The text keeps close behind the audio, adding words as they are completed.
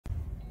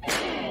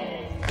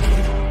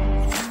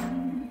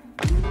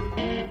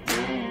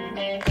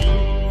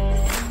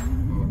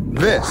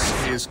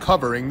This is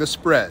Covering the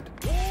Spread,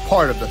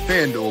 part of the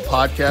FanDuel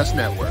Podcast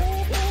Network.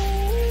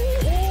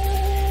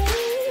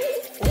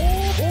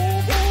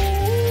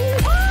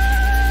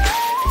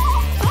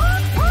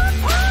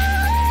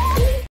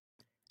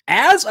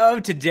 As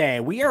of today,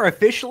 we are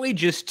officially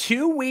just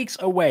 2 weeks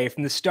away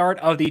from the start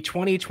of the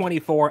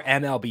 2024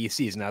 MLB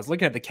season. I was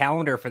looking at the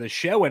calendar for the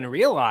show and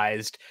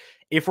realized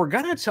if we're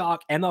going to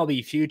talk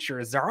MLB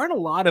futures, there aren't a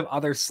lot of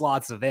other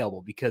slots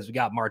available because we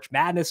got March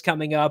Madness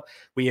coming up.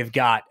 We have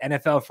got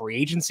NFL free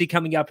agency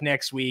coming up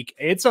next week.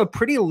 It's a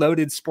pretty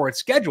loaded sports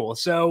schedule.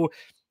 So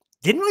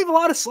didn't leave a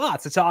lot of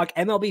slots to talk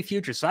MLB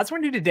futures. So that's what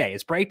we're going to do today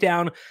is break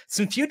down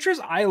some futures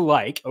I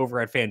like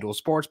over at FanDuel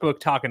Sportsbook,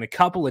 talking a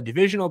couple of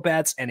divisional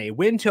bets and a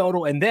win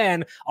total. And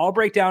then I'll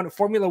break down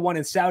Formula One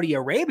in Saudi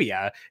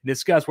Arabia and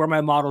discuss where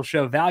my models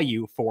show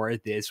value for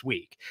this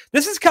week.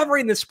 This is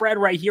Covering the Spread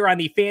right here on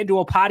the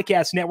FanDuel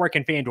Podcast Network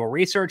and FanDuel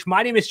Research.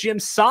 My name is Jim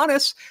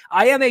Sonis.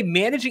 I am a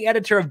managing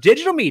editor of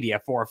digital media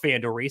for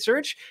FanDuel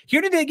Research, here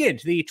to dig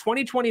into the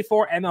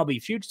 2024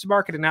 MLB futures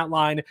market and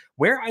outline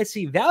where I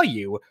see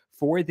value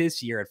for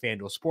this year at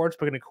FanDuel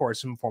Sportsbook, and of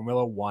course some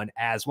Formula One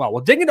as well.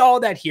 We'll dig into all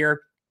of that here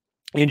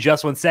in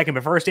just 1 second.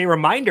 But first, a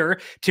reminder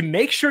to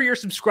make sure you're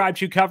subscribed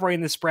to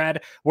Covering the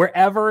Spread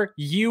wherever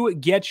you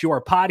get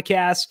your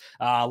podcasts.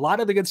 A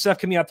lot of the good stuff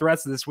coming up the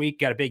rest of this week.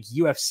 Got a big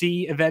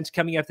UFC event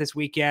coming up this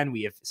weekend.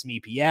 We have some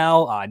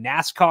EPL.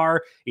 NASCAR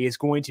is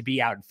going to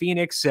be out in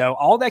Phoenix. So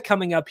all that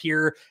coming up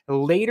here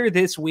later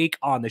this week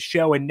on the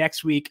show. And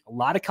next week, a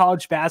lot of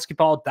college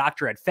basketball.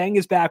 Dr. Ed Feng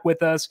is back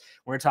with us.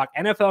 We're going to talk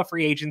NFL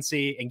free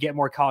agency and get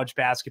more college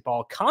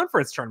basketball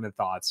conference tournament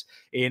thoughts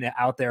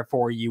out there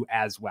for you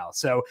as well.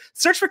 So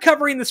search for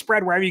Covering the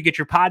Spread wherever you get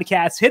your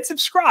podcasts. Hit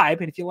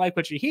subscribe, and if you like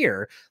what you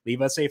hear,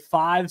 leave us a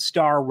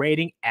 5-star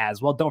rating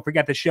as well. Don't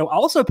forget the show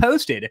also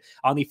posted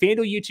on the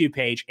FanDuel YouTube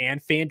page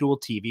and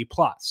FanDuel TV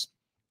Plus.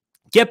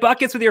 Get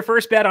buckets with your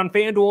first bet on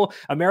FanDuel,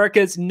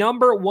 America's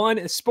 #1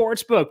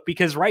 sportsbook,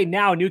 because right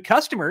now new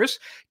customers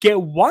get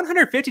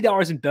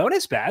 $150 in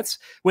bonus bets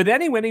with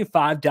any winning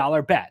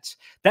 $5 bet.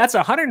 That's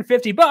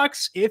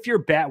 $150 if your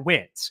bet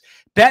wins.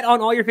 Bet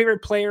on all your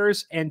favorite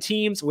players and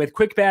teams with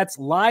quick bets,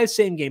 live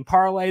same-game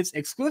parlays,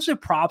 exclusive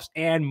props,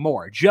 and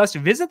more. Just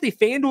visit the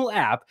FanDuel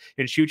app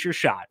and shoot your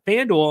shot.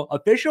 FanDuel,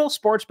 official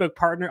sportsbook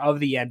partner of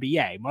the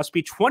NBA. Must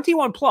be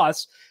 21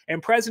 plus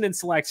and present in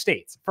select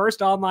states.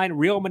 First online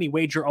real money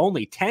wager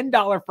only.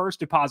 $10 first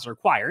deposit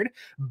required.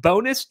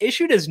 Bonus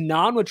issued as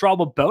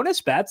non-withdrawable bonus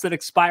bets that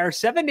expire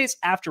 7 days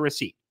after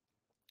receipt.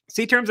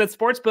 See terms at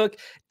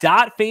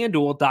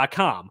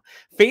sportsbook.fanduel.com.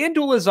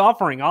 FanDuel is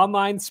offering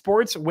online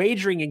sports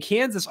wagering in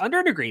Kansas under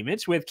an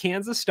agreement with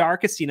Kansas Star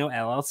Casino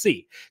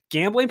LLC.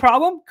 Gambling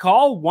problem?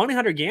 Call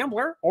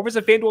 1-800-GAMBLER or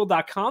visit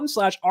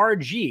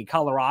FanDuel.com/RG.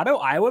 Colorado,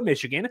 Iowa,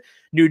 Michigan,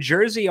 New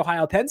Jersey,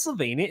 Ohio,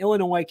 Pennsylvania,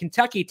 Illinois,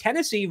 Kentucky,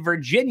 Tennessee,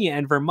 Virginia,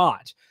 and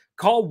Vermont.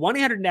 Call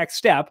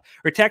 1-800-NEXT-STEP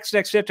or text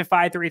NEXT STEP to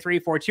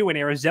 53342 in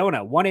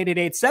Arizona,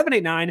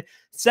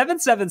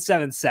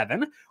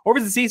 1-888-789-7777, or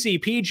visit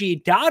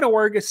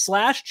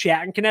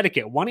ccpg.org/chat in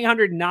Connecticut,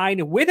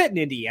 1-800-9-WITH-IT in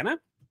Indiana,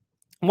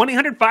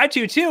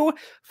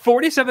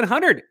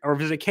 1-800-522-4700, or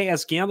visit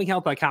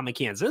ksgamblinghelp.com in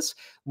Kansas,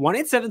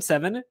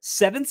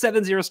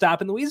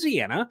 1-877-770-STOP in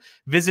Louisiana.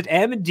 Visit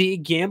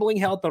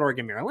mdgamblinghelp.org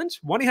in Maryland,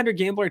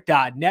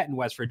 1-800-GAMBLER.net in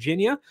West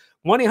Virginia,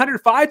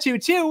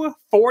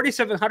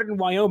 1-800-522-4700 in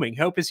Wyoming.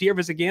 Hope is here.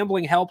 Visit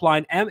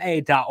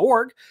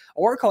gamblinghelplinema.org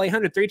or call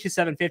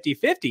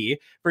 800-327-5050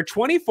 for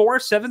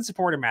 24/7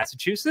 support in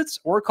Massachusetts,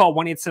 or call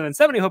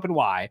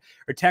 1-877-HOPE-NY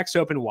or text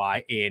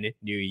HOPE-NY in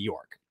New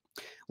York.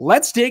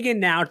 Let's dig in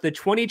now to the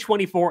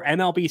 2024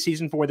 MLB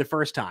season for the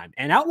first time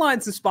and outline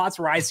some spots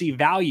where I see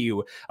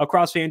value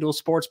across FanDuel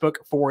Sportsbook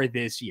for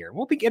this year.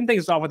 We'll begin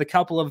things off with a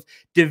couple of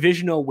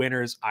divisional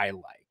winners I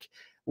like.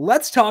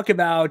 Let's talk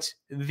about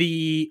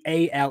the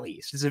AL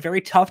East. It's a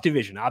very tough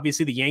division.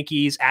 Obviously, the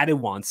Yankees added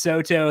Juan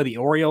Soto. The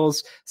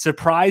Orioles,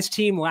 surprise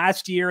team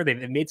last year.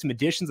 They've made some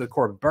additions with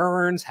Corbin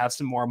Burns, have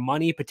some more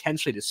money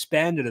potentially to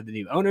spend under the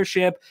new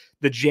ownership.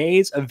 The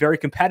Jays, a very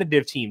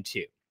competitive team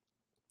too.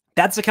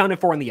 That's accounted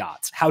for in the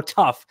odds, how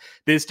tough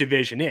this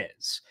division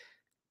is.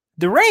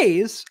 The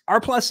Rays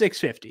are plus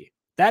 650.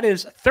 That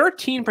is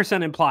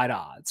 13% implied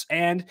odds.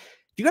 And if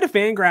you go to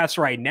FanGraphs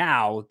right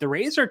now, the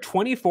Rays are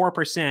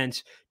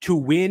 24% to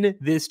win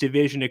this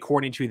division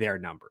according to their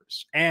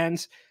numbers.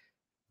 And,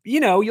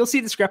 you know, you'll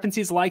see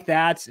discrepancies like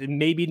that, and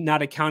maybe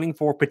not accounting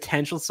for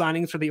potential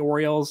signings for the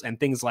Orioles and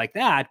things like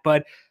that.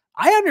 But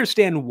I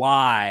understand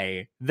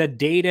why the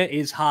data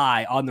is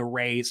high on the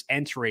Rays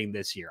entering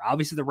this year.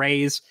 Obviously, the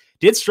Rays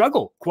did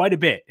struggle quite a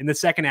bit in the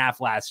second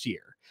half last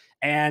year.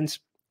 And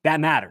that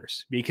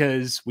matters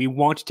because we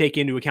want to take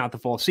into account the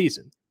full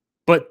season.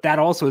 But that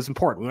also is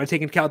important. We want to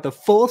take into account the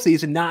full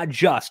season, not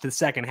just the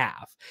second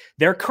half.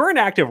 Their current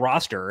active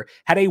roster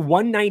had a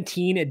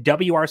 119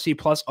 WRC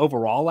plus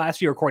overall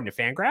last year, according to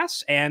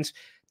FanGraphs. And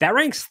that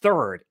ranks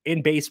third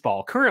in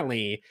baseball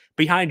currently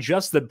behind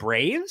just the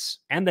Braves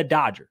and the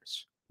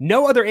Dodgers.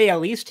 No other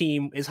AL East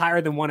team is higher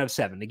than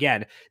 107.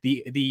 Again,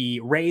 the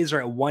Rays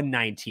are at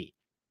 119.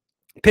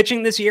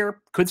 Pitching this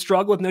year could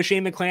struggle with no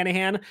Shane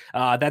McClanahan.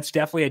 That's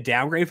definitely a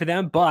downgrade for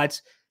them,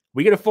 but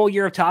we get a full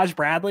year of Taj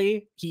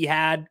Bradley. He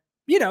had,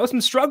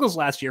 some struggles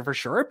last year for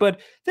sure,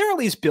 but there are at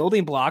least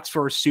building blocks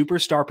for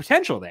superstar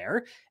potential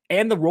there.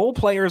 And the role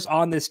players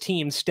on this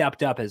team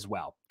stepped up as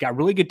well. Got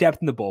really good depth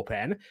in the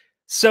bullpen.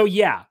 So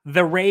yeah,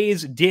 the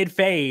Rays did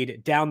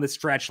fade down the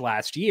stretch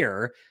last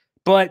year,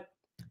 but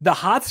the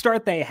hot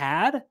start they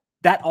had,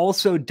 that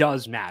also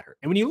does matter.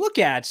 And when you look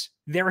at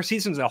their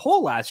season as a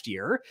whole last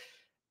year,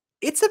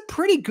 it's a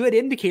pretty good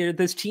indicator that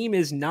this team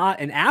is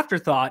not an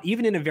afterthought,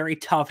 even in a very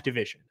tough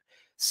division.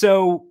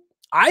 So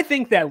I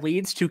think that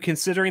leads to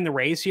considering the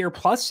Rays here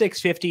plus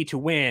 650 to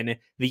win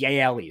the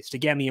AL East.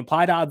 Again, the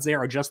implied odds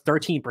there are just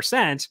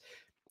 13%.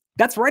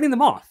 That's writing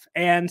them off.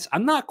 And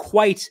I'm not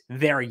quite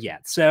there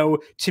yet.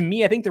 So to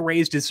me, I think the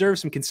Rays deserve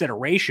some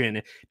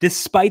consideration,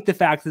 despite the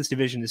fact that this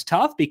division is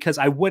tough, because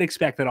I would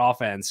expect that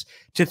offense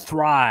to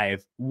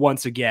thrive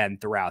once again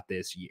throughout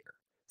this year.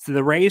 So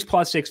the Rays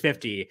plus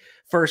 650,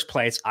 first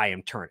place, I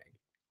am turning.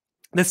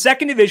 The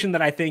second division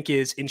that I think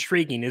is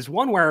intriguing is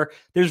one where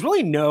there's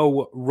really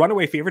no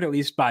runaway favorite, at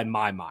least by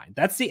my mind.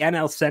 That's the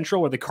NL Central,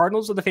 where the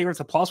Cardinals are the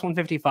favorites at plus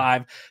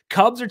 155,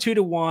 Cubs are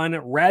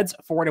 2-1, Reds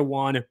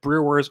 4-1,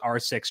 Brewers are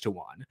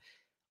 6-1.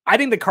 I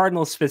think the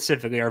Cardinals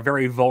specifically are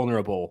very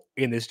vulnerable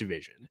in this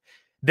division.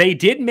 They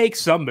did make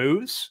some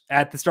moves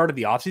at the start of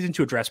the offseason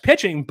to address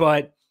pitching,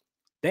 but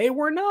they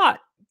were not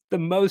the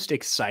most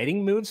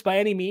exciting moves by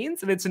any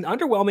means. And it's an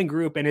underwhelming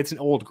group and it's an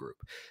old group.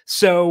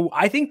 So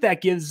I think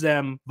that gives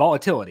them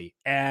volatility.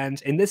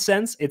 And in this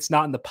sense, it's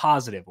not in the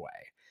positive way.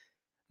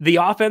 The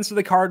offense of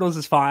the Cardinals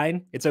is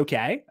fine. It's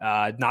okay.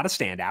 Not a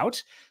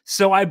standout.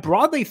 So I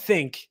broadly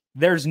think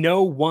there's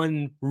no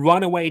one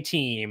runaway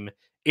team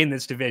in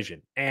this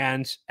division.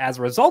 And as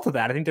a result of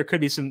that, I think there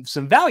could be some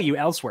value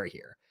elsewhere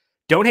here.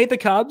 Don't hate the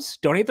Cubs.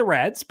 Don't hate the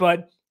Reds,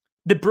 but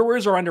the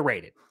Brewers are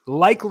underrated,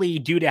 likely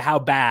due to how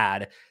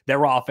bad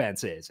their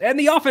offense is. And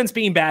the offense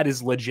being bad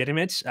is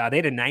legitimate. They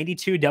had a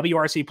 92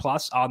 WRC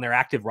plus on their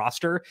active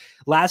roster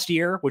last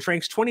year, which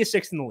ranks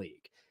 26th in the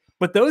league.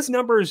 But those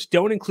numbers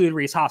don't include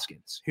Rhys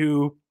Hoskins,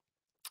 who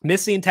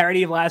missed the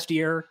entirety of last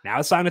year, now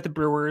signed with the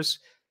Brewers.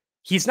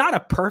 He's not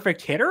a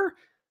perfect hitter,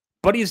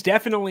 but he's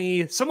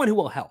definitely someone who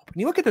will help. And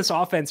you look at this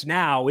offense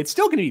now, it's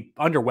still going to be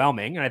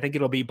underwhelming, and I think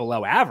it'll be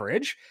below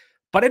average.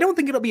 But I don't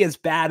think it'll be as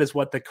bad as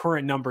what the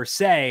current numbers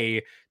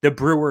say the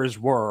Brewers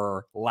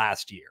were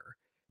last year.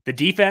 The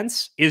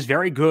defense is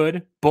very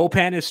good.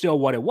 Bullpen is still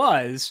what it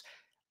was.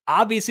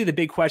 Obviously, the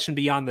big question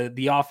beyond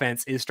the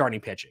offense is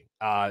starting pitching.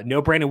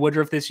 No Brandon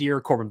Woodruff this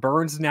year. Corbin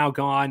Burns is now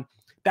gone.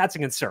 That's a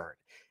concern.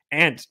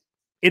 And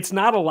it's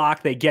not a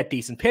lock they get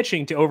decent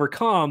pitching to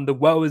overcome the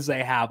woes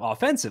they have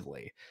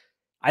offensively.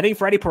 I think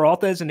Freddie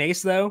Peralta is an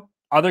ace, though.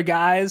 Other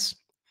guys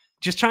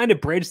just trying to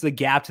bridge the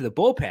gap to the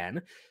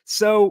bullpen.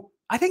 So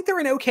I think they're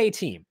an okay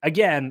team.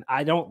 Again,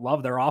 I don't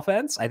love their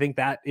offense. I think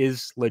that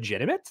is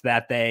legitimate,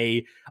 that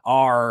they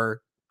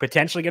are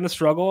potentially going to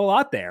struggle a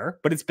lot there,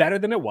 but it's better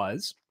than it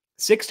was.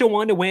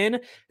 6-1 to win.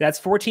 That's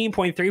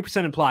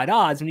 14.3% implied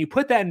odds. When you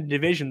put that in a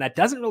division that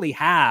doesn't really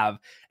have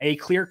a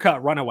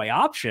clear-cut runaway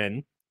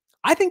option,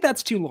 I think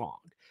that's too long.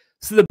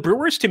 So the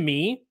Brewers, to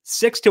me,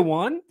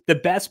 6-1, the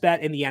best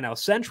bet in the NL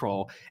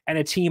Central, and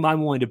a team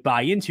I'm willing to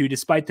buy into,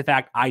 despite the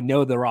fact I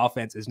know their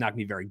offense is not going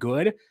to be very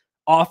good.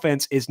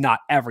 Offense is not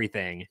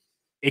everything.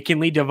 It can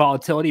lead to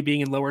volatility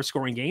being in lower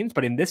scoring games,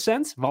 but in this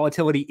sense,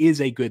 volatility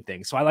is a good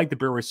thing. So I like the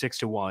Brewers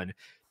 6-1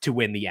 to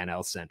win the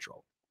NL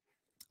Central.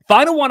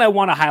 Final one I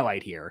want to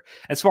highlight here,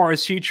 as far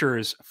as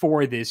futures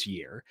for this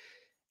year,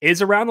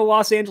 is around the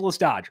Los Angeles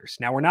Dodgers.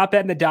 Now, we're not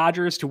betting the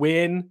Dodgers to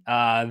win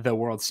the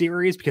World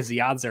Series because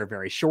the odds are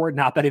very short.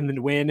 Not betting them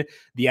to win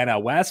the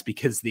NL West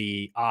because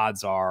the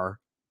odds are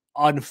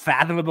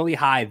unfathomably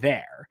high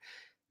there.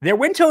 Their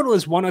win total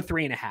is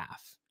 103.5.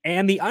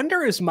 And the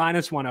under is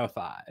minus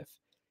 105.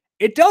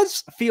 It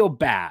does feel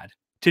bad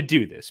to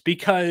do this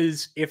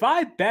because if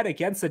I bet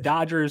against the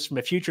Dodgers from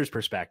a futures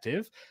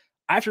perspective,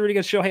 I have to root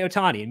against Shohei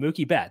Ohtani and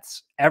Mookie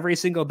Betts every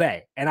single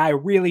day. And I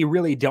really,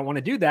 really don't want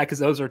to do that because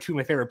those are two of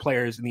my favorite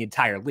players in the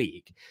entire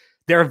league.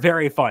 They're a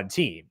very fun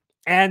team.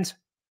 And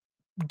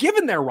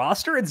given their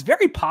roster, it's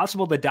very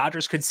possible the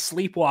Dodgers could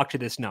sleepwalk to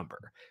this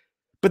number.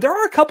 But there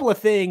are a couple of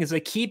things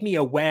that keep me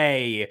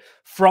away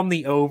from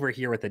the over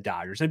here with the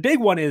Dodgers. And a big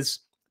one is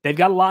they've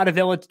got a lot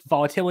of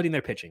volatility in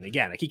their pitching.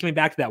 Again, I keep coming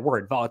back to that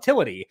word,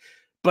 volatility.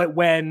 But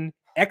when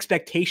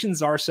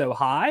expectations are so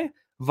high,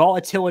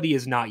 volatility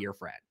is not your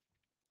friend.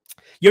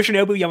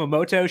 Yoshinobu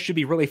Yamamoto should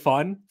be really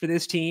fun for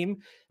this team,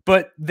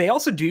 but they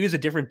also do use a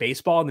different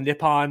baseball in the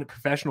Nippon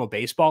Professional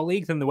Baseball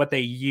League than what they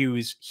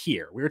use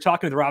here. We were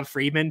talking with Rob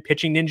Friedman,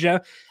 pitching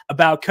ninja,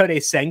 about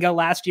Kodai Senga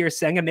last year,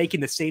 Senga making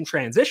the same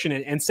transition.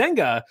 And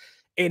Senga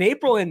in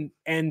April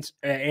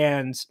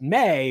and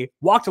May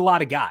walked a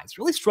lot of guys,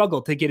 really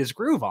struggled to get his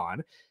groove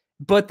on,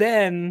 but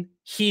then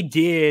he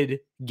did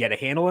get a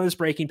handle on his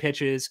breaking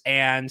pitches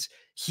and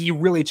he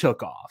really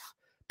took off.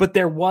 But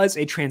there was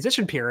a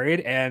transition period,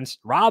 and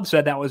Rob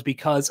said that was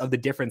because of the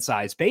different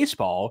size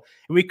baseball.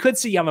 And we could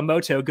see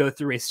Yamamoto go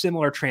through a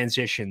similar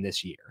transition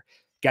this year.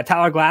 Got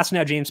Tyler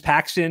Glasnow, James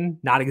Paxton,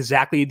 not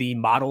exactly the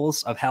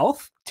models of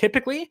health,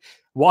 typically.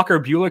 Walker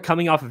Buehler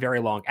coming off a very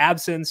long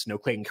absence. No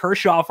Clayton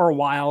Kershaw for a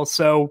while.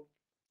 So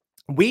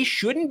we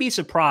shouldn't be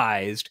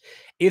surprised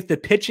if the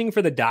pitching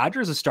for the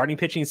Dodgers, the starting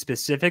pitching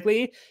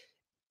specifically,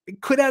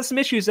 could have some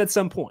issues at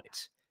some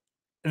point.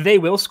 They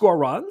will score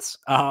runs.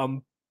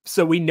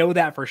 So we know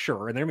that for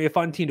sure. And they're going to be a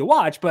fun team to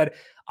watch, but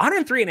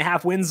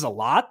 103.5 wins is a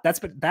lot.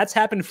 That's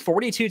happened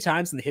 42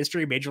 times in the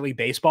history of Major League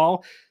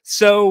Baseball.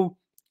 So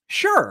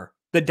sure,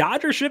 the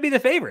Dodgers should be the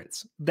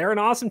favorites. They're an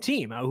awesome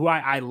team who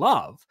I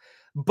love,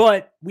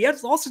 but we have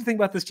to also think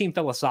about this team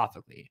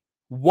philosophically.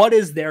 What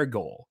is their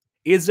goal?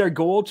 Is their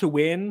goal to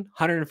win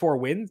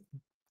 104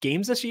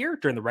 games this year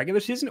during the regular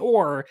season,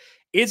 or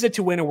is it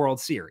to win a World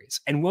Series?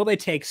 And will they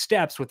take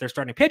steps with their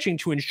starting pitching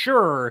to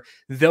ensure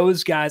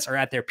those guys are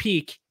at their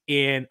peak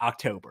in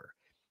October?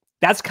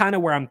 That's kind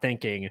of where I'm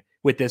thinking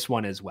with this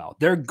one as well.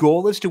 Their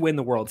goal is to win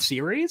the World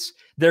Series.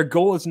 Their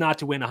goal is not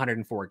to win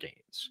 104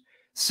 games.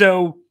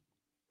 So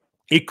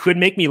it could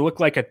make me look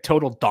like a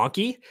total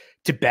donkey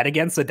to bet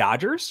against the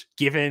Dodgers,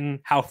 given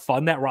how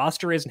fun that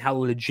roster is and how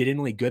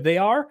legitimately good they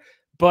are.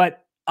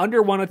 But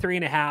under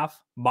 103.5,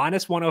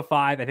 minus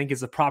 105, I think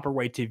is the proper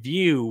way to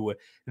view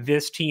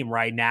this team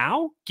right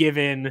now,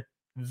 given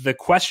the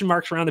question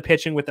marks around the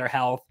pitching with their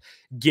health,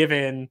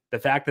 given the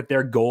fact that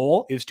their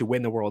goal is to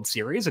win the World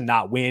Series and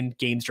not win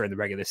games during the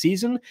regular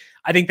season.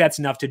 I think that's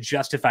enough to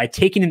justify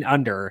taking an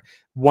under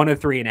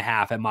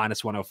 103.5 at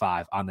minus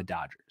 105 on the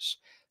Dodgers.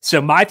 So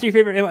my three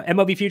favorite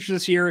MLB futures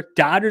this year: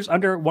 Dodgers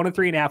under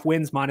 103.5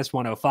 wins, minus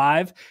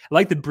 105. I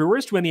like the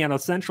Brewers to win the NL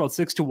Central at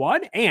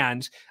 6-1,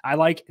 and I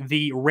like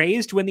the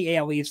Rays to win the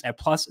AL East at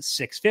plus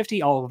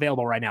 650, all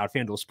available right now at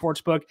FanDuel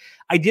Sportsbook.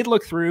 I did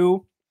look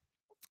through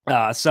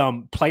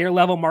some player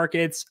level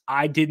markets.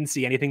 I didn't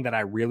see anything that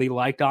I really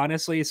liked,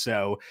 honestly,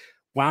 so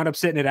wound up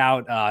sitting it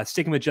out,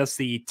 sticking with just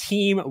the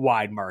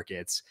team-wide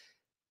markets.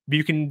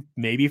 You can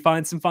maybe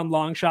find some fun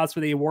long shots for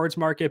the awards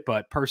market,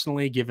 but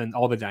personally, given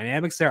all the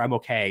dynamics there, I'm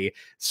okay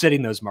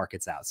sitting those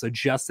markets out. So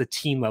just the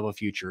team level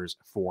futures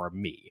for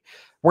me.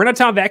 We're going to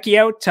Tom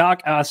Vecchio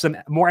talk some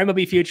more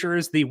MLB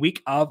futures the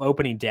week of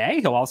opening day.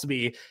 He'll also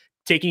be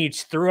taking you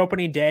through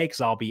opening day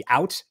because I'll be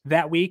out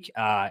that week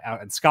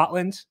out in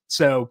Scotland.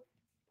 So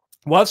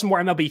we'll have some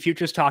more MLB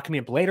futures talk coming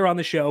up later on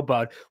the show,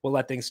 but we'll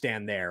let things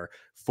stand there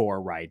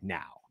for right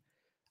now.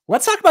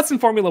 Let's talk about some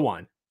Formula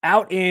One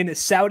out in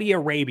Saudi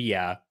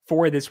Arabia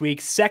for this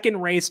week.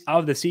 Second race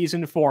of the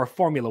season for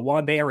Formula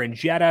One. They are in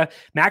Jeddah.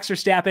 Max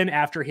Verstappen,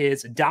 after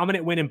his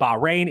dominant win in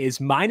Bahrain,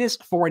 is minus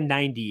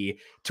 490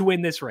 to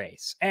win this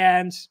race.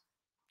 And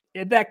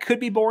that could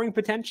be boring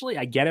potentially.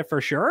 I get it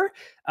for sure.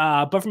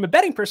 But from a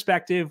betting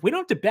perspective, we don't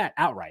have to bet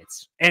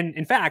outrights. And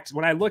in fact,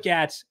 when I look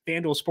at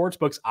FanDuel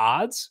Sportsbook's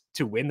odds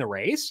to win the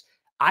race,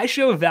 I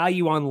show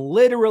value on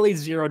literally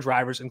zero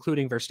drivers,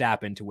 including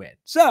Verstappen, to win.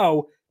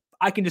 So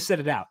I can just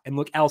set it out and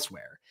look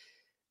elsewhere.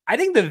 I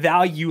think the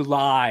value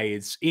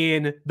lies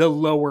in the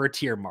lower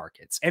tier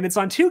markets, and it's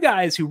on two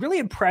guys who really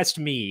impressed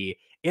me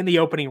in the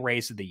opening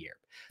race of the year.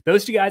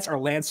 Those two guys are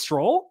Lance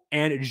Stroll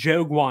and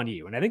Zhou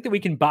Guanyu, and I think that we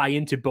can buy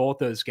into both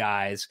those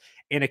guys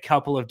in a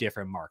couple of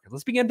different markets.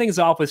 Let's begin things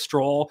off with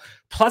Stroll,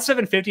 plus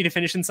 750 to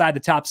finish inside the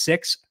top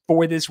 6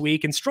 for this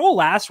week. And Stroll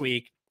last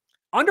week,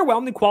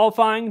 underwhelmed in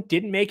qualifying,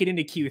 didn't make it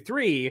into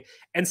Q3,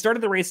 and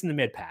started the race in the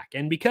mid-pack.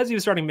 And because he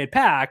was starting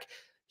mid-pack,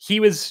 he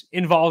was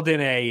involved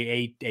in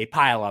a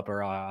pileup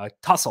or a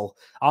tussle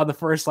on the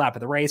first lap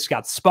of the race,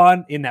 got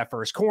spun in that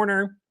first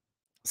corner.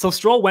 So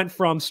Stroll went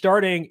from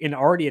starting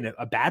already in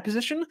a bad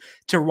position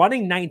to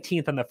running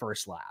 19th on the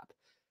first lap.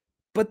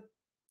 But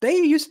they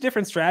used a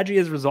different strategy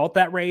as a result of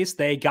that race.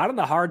 They got on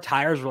the hard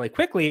tires really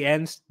quickly,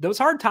 and those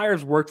hard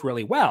tires worked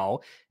really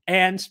well.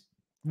 And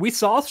we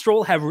saw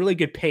Stroll have really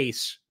good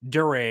pace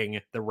during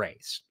the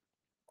race.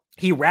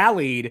 He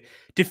rallied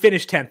to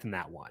finish 10th in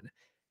that one.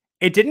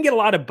 It didn't get a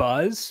lot of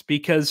buzz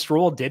because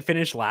Stroll did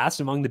finish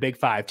last among the big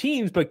 5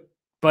 teams, but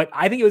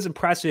I think it was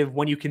impressive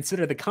when you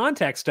consider the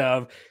context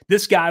of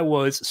this guy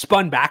was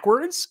spun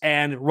backwards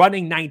and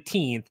running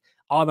 19th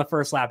on the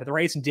first lap of the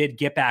race and did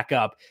get back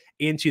up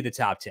into the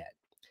top 10.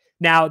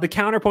 Now, the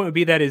counterpoint would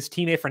be that his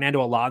teammate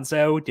Fernando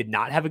Alonso did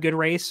not have a good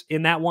race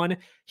in that one.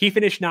 He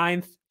finished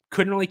 9th,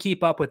 couldn't really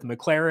keep up with the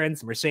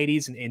McLarens, the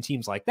Mercedes, and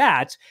teams like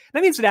that.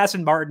 That means that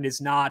Aston Martin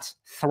is not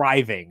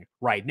thriving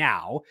right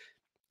now.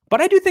 But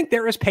I do think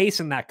there is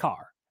pace in that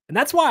car. And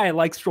that's why I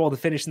like Stroll to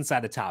finish inside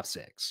the top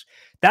 6.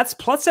 That's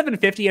plus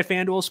 750 at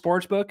FanDuel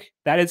Sportsbook.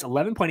 That is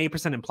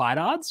 11.8% implied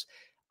odds.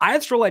 I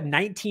have Stroll at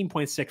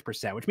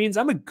 19.6%, which means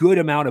I'm a good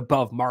amount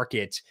above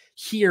market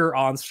here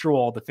on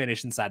Stroll to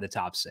finish inside the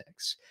top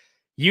 6.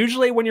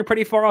 Usually when you're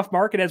pretty far off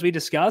market, as we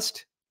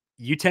discussed,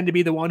 you tend to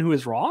be the one who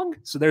is wrong.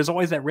 So there's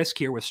always that risk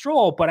here with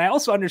Stroll, but I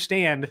also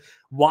understand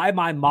why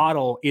my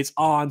model is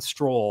on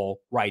Stroll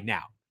right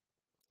now.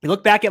 You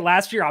look back at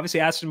last year, obviously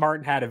Aston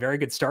Martin had a very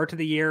good start to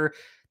the year.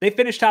 They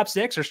finished top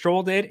 6, or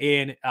Stroll did,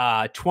 in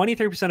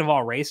 23% of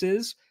all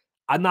races.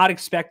 I'm not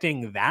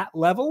expecting that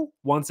level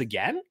once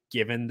again,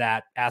 given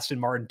that Aston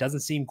Martin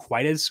doesn't seem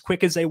quite as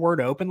quick as they were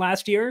to open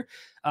last year.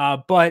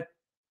 But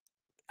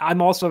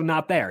I'm also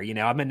not there.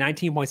 I'm at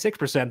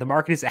 19.6%. The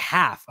market is a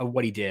half of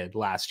what he did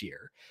last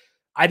year.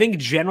 I think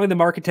generally the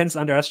market tends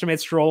to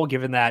underestimate Stroll,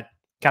 given that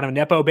kind of a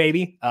Nepo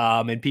baby,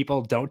 and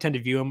people don't tend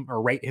to view him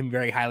or rate him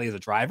very highly as a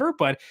driver,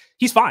 but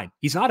he's fine.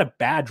 He's not a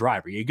bad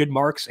driver. He had good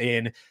marks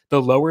in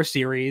the lower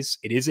series.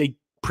 It is a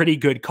pretty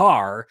good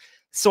car.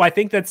 So I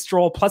think that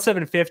Stroll plus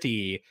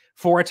 750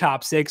 for a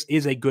top 6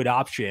 is a good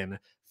option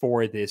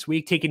for this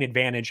week, taking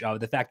advantage of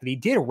the fact that he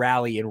did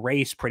rally and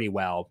race pretty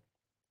well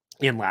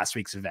in last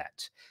week's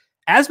event.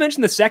 As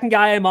mentioned, the second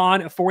guy I'm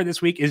on for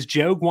this week is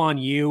Zhou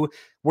Guanyu.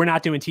 We're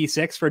not doing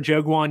T6 for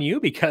Zhou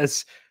Guanyu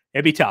because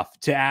it'd be tough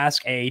to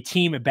ask a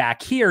team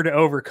back here to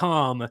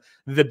overcome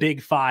the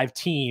big 5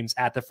 teams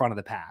at the front of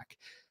the pack.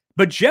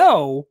 But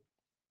Zhou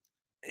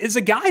is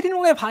a guy I didn't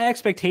really have high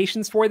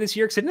expectations for this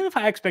year because I didn't have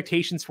high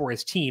expectations for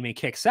his team in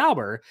Kick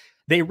Sauber.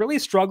 They really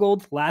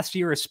struggled last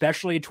year,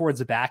 especially towards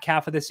the back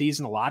half of the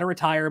season. A lot of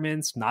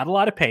retirements, not a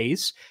lot of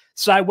pace.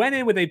 So I went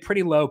in with a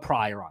pretty low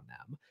prior on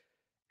them.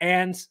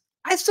 And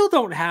I still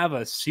don't have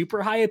a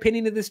super high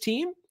opinion of this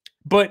team,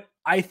 but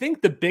I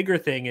think the bigger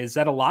thing is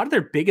that a lot of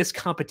their biggest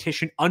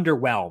competition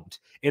underwhelmed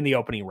in the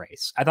opening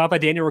race. I thought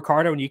that Daniel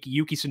Ricciardo and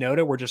Yuki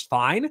Tsunoda were just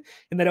fine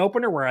in that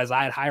opener, whereas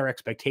I had higher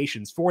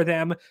expectations for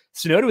them.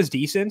 Tsunoda was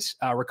decent.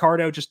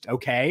 Ricciardo just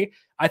okay,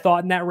 I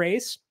thought, in that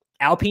race.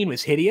 Alpine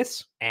was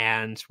hideous,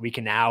 and we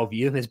can now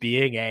view them as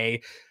being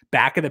a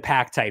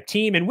back-of-the-pack type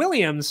team. And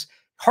Williams,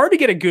 hard to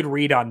get a good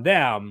read on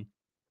them,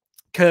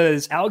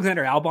 because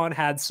Alexander Albon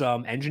had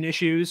some engine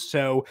issues,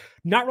 so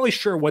not really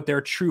sure what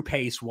their true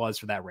pace was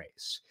for that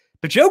race.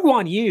 But Zhou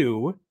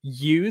Guanyu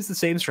used the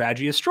same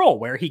strategy as Stroll,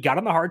 where he got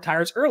on the hard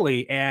tires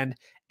early, and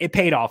it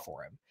paid off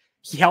for him.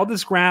 He held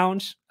his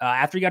ground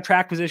after he got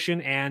track position,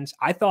 and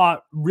I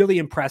thought really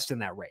impressed in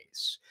that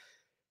race.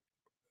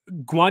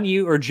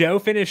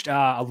 Zhou finished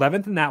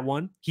 11th in that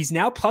one. He's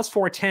now plus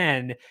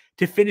 410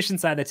 to finish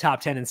inside the top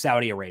 10 in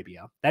Saudi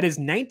Arabia. That is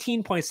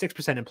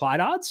 19.6%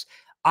 implied odds.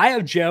 I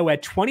have Zhou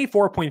at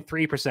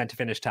 24.3% to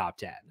finish top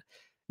 10.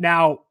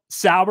 Now,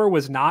 Sauber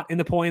was not in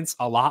the points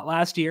a lot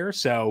last year,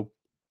 so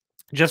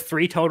just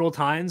 3 total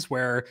times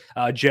where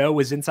Zhou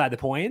was inside the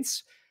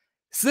points.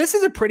 So this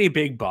is a pretty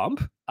big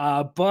bump,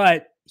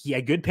 but he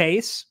had good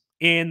pace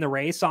in the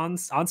race on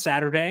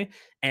Saturday,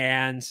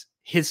 and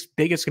his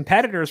biggest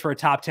competitors for a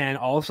top 10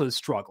 also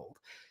struggled.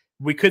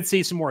 We could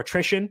see some more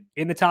attrition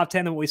in the top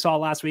 10 than what we saw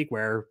last week,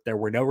 where there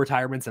were no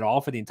retirements at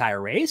all for the entire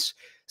race.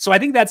 So I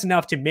think that's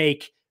enough to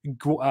make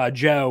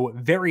Zhou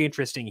very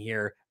interesting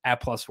here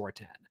at plus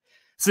 410.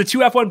 So the 2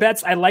 F1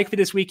 bets I like for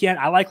this weekend,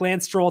 I like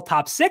Lance Stroll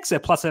top 6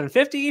 at plus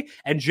 750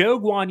 and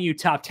Zhou Guanyu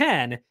top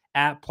 10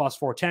 at plus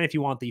 410. If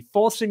you want the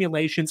full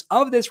simulations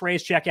of this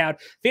race, check out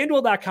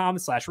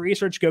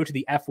FanDuel.com/research. Go to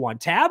the F1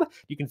 tab.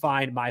 You can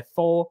find my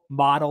full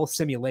model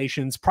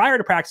simulations prior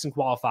to practice and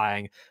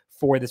qualifying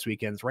for this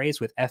weekend's race,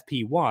 with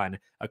FP1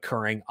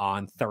 occurring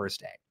on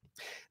Thursday.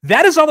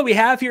 That is all that we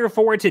have here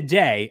for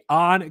today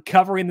on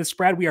Covering the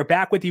Spread. We are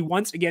back with you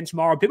once again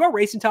tomorrow. A bit more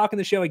racing talk in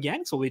the show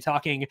again. So we'll be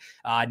talking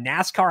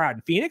NASCAR out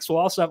in Phoenix. We'll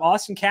also have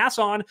Austin Cass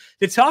on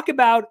to talk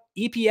about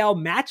EPL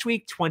Match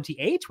Week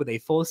 28 with a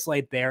full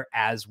slate there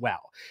as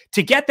well.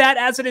 To get that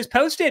as it is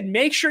posted,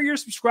 make sure you're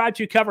subscribed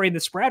to Covering the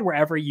Spread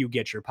wherever you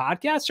get your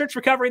podcast. Search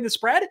for Covering the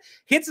Spread,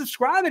 hit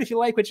subscribe, and if you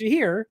like what you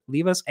hear,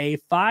 leave us a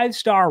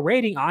 5-star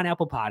rating on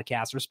Apple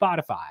Podcasts or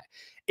Spotify.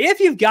 If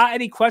you've got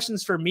any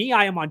questions for me,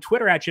 I am on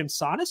Twitter at Jim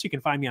Sonis. You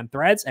can find me on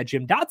Threads at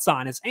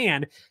Jim.Sonis,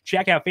 and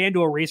check out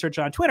FanDuel Research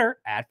on Twitter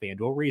at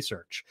FanDuel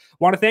Research.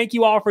 Want to thank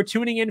you all for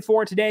tuning in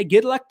for today.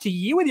 Good luck to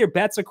you with your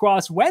bets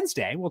across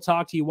Wednesday. We'll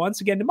talk to you once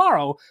again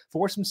tomorrow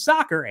for some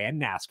soccer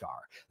and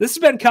NASCAR. This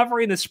has been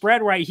Covering the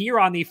Spread right here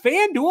on the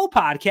FanDuel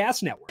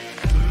Podcast Network.